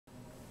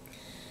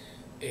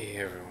Hey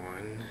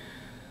everyone,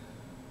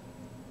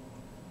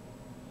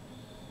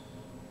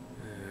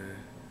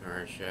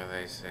 or shall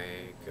I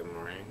say good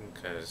morning,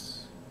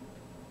 cause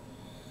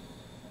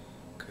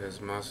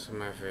most of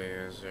my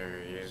videos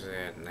are usually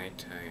at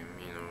nighttime,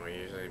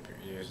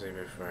 usually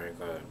before I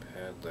go to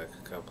bed, like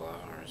a couple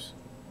hours.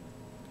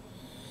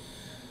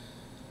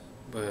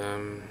 But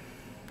I'm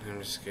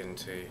just getting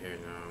to you here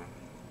now,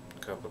 a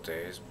couple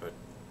days, but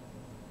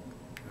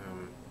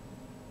um,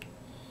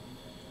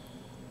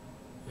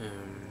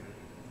 um,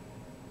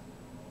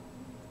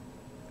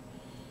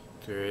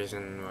 the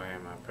reason why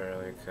I'm up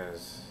early,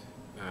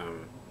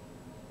 um,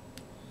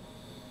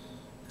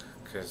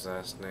 cause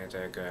last night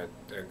I got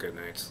a good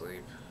night's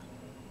sleep,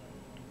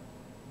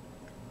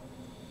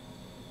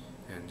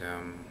 and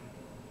um,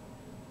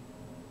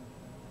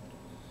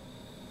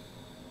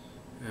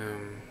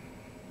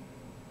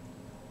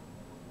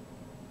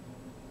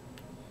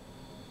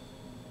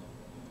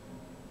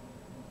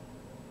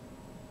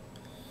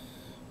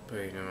 but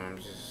I'm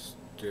just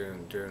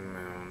doing my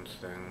own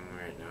thing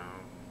right now.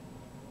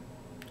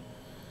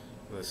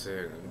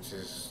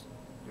 Just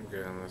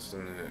gonna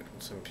listen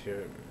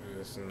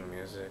to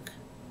music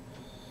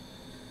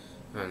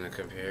on the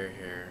computer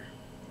here,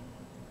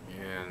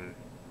 and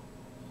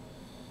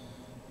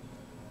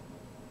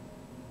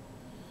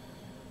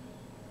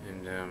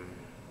and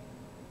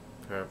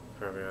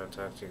probably I'll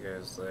talk to you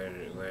guys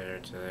later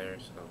today or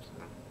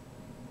something,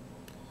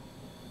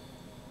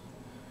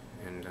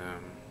 and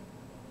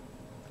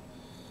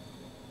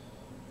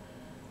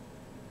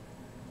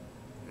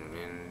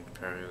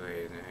probably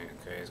let you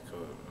guys go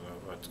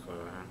what's going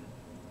on.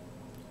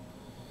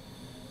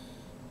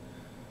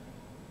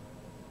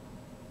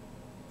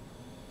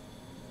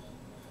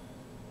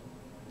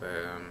 But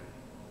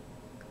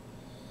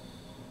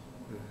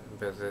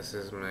but this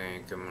is my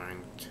good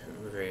morning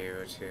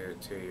video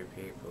to you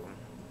people.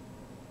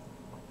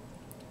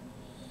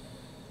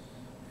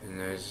 And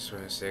I just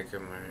want to say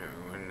good morning.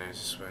 And I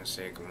just want to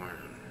say good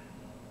morning.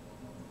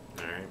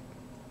 Alright?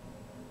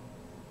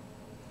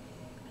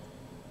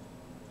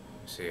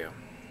 See ya.